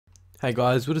Hey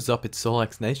guys, what is up? It's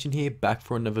Solax Nation here, back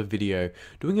for another video.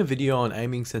 Doing a video on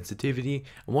aiming sensitivity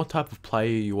and what type of player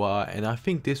you are, and I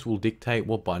think this will dictate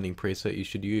what binding preset you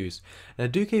should use. Now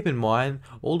do keep in mind,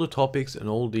 all the topics and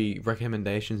all the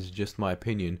recommendations are just my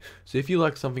opinion, so if you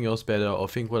like something else better or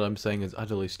think what I'm saying is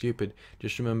utterly stupid,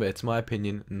 just remember it's my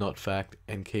opinion, not fact,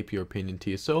 and keep your opinion to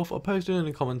yourself or post it in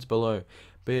the comments below.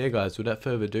 But yeah guys, without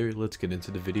further ado, let's get into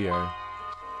the video.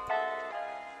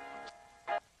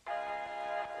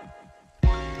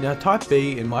 Now type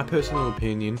B, in my personal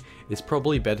opinion, is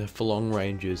probably better for long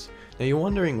ranges. Now you're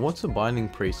wondering what's the binding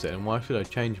preset and why should I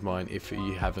change mine if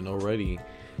you haven't already.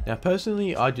 Now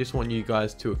personally I just want you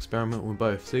guys to experiment with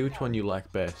both, see which one you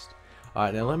like best.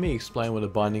 Alright, now let me explain what a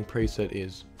binding preset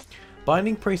is.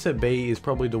 Binding preset B is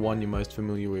probably the one you're most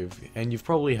familiar with, and you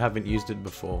probably haven't used it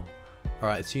before.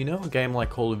 Alright, so you know a game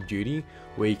like Call of Duty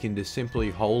where you can just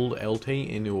simply hold LT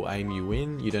and it will aim you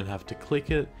in, you don't have to click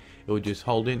it, it will just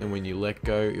hold in, and when you let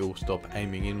go it will stop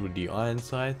aiming in with the iron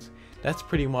sights. That's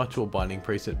pretty much what binding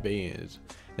preset B is.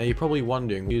 Now you're probably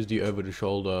wondering, use the over the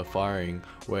shoulder firing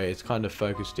where it's kind of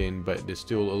focused in but there's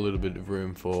still a little bit of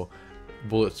room for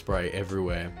bullet spray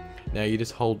everywhere. Now you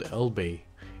just hold LB.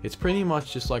 It's pretty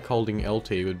much just like holding LT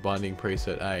with binding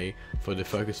preset A for the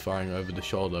focus firing over the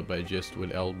shoulder, but just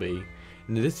with LB.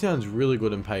 Now this sounds really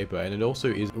good on paper, and it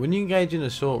also is. When you engage in a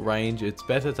short range, it's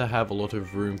better to have a lot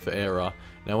of room for error.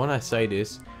 Now when I say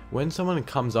this, when someone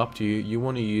comes up to you, you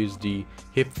want to use the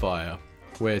hip fire,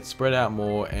 where it's spread out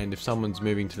more, and if someone's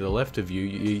moving to the left of you,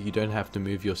 you don't have to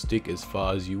move your stick as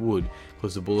far as you would,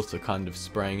 because the bullets are kind of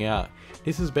spraying out.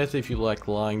 This is better if you like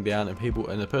lying down and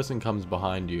the person comes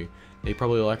behind you. They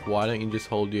probably like, why don't you just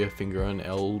hold your finger on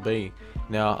LB?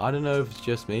 Now I don't know if it's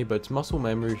just me, but it's muscle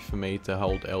memory for me to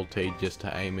hold LT just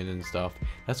to aim in and stuff.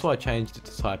 That's why I changed it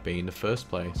to type B in the first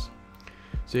place.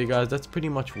 So yeah guys, that's pretty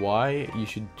much why you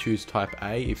should choose type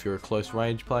A if you're a close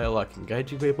range player, like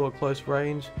engaging people at close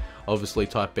range. Obviously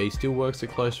type B still works at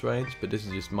close range, but this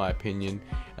is just my opinion,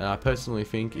 and I personally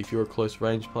think if you're a close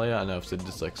range player, I know I've said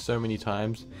this like so many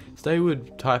times, stay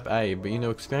with type A, but you know,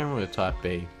 experiment with type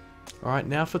B. Alright,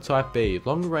 now for type B,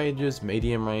 long ranges,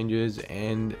 medium ranges,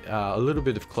 and a little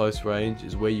bit of close range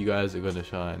is where you guys are going to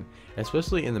shine,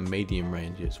 especially in the medium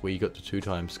ranges where you got the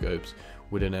 2x scopes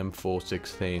with an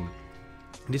M416.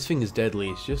 This thing is deadly.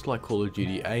 It's just like Call of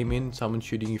Duty. Aim in, someone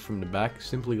shooting you from the back,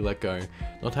 simply let go,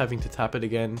 not having to tap it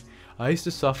again. I used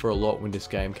to suffer a lot when this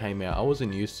game came out. I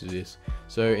wasn't used to this,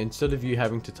 so instead of you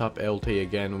having to tap LT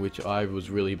again, which I was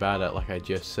really bad at like I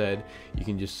just said, you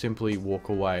can just simply walk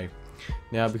away.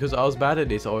 Now because I was bad at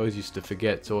this, I always used to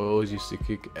forget, so I always used to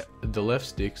kick the left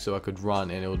stick so I could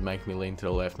run, and it would make me lean to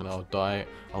the left and I would die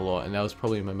a lot, and that was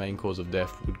probably my main cause of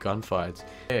death with gunfights.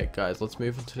 Yeah guys, let's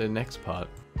move on to the next part.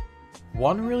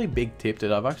 One really big tip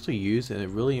that I've actually used and it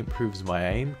really improves my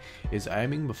aim is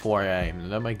aiming before I aim,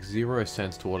 and that makes zero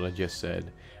sense to what I just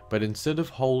said. But instead of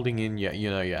holding in your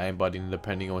aim button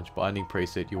depending on which binding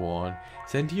preset you're on,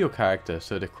 send to your character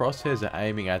so the crosshairs are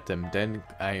aiming at them, then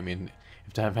aim in,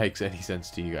 if that makes any sense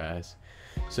to you guys.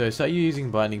 So say you're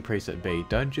using binding preset B,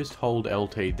 don't just hold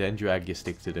LT then drag your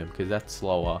stick to them, because that's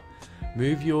slower.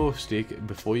 Move your stick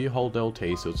before you hold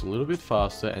LT so it's a little bit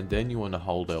faster, and then you want to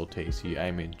hold LT so you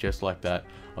aim in just like that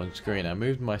on screen. I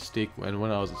moved my stick, and when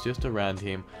I was just around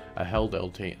him I held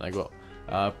LT and I got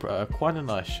quite a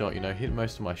nice shot, you know, hit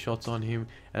most of my shots on him,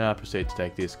 and I proceeded to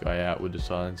take this guy out with the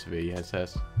silencer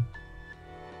VSS.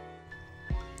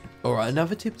 Alright,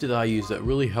 another tip that I use that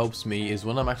really helps me is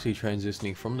when I'm actually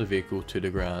transitioning from the vehicle to the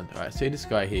ground. Alright, see this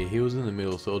guy here, he was in the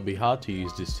middle, so it would be hard to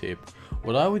use this tip.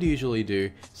 What I would usually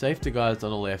do, say if the guy's on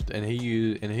the left and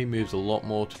he moves a lot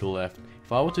more to the left,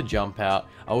 if I were to jump out,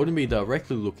 I wouldn't be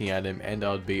directly looking at him and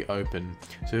I would be open,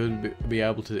 so he would be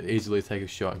able to easily take a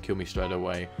shot and kill me straight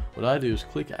away. What I do is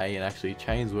click A and actually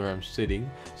change where I'm sitting,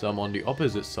 so I'm on the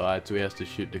opposite side so he has to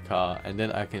shoot the car, and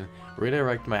then I can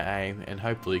redirect my aim and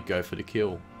hopefully go for the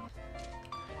kill.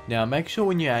 Now make sure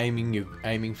when you're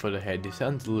aiming for the head. This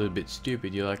sounds a little bit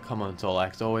stupid, you're like, come on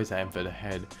Solax, always aim for the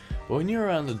head. But when you're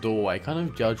around the doorway, kind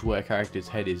of judge where a character's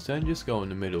head is, don't just go in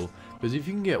the middle, because if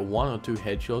you can get 1 or 2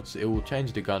 headshots, it will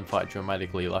change the gunfight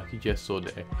dramatically, like you just saw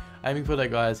there. Aiming for that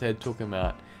guy's head took him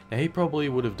out. Now he probably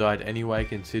would have died anyway,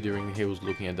 considering he was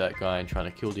looking at that guy and trying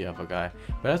to kill the other guy,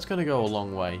 but that's going to go a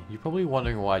long way. You're probably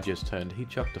wondering why I just turned. He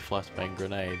chucked a flashbang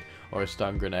grenade, or a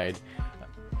stun grenade.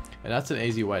 And that's an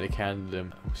easy way to counter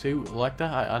them. See, like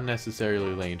that, I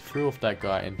unnecessarily leaned, threw off that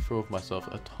guy and threw off myself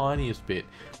a tiniest bit,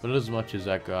 but not as much as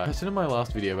that guy. I said in my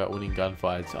last video about winning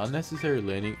gunfights, unnecessary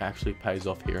leaning actually pays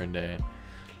off here and there.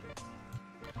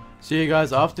 So yeah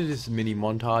guys, after this mini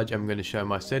montage, I'm going to show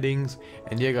my settings,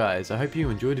 and yeah guys, I hope you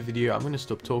enjoyed the video. I'm going to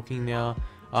stop talking now.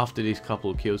 after these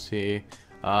couple of kills here.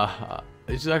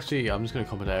 This is actually, I'm just going to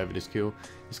comment over this kill.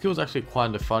 This kill is actually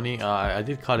kind of funny. I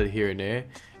did cut it here and there.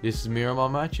 This is Miramar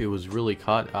match. It was really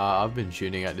cut. I've been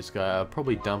shooting at this guy. I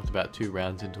probably dumped about 2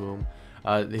 rounds into him.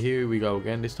 Here we go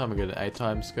again. This time I got an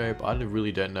 8x scope. I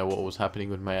really don't know what was happening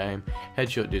with my aim.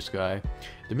 Headshot this guy.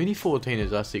 The Mini 14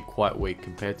 is actually quite weak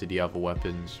compared to the other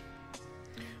weapons.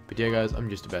 But yeah guys, I'm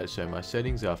just about to show my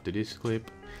settings after this clip.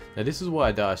 Now this is why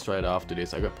I die straight after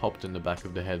this. I got popped in the back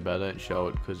of the head, but I don't show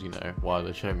it because, you know, why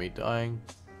they show me dying.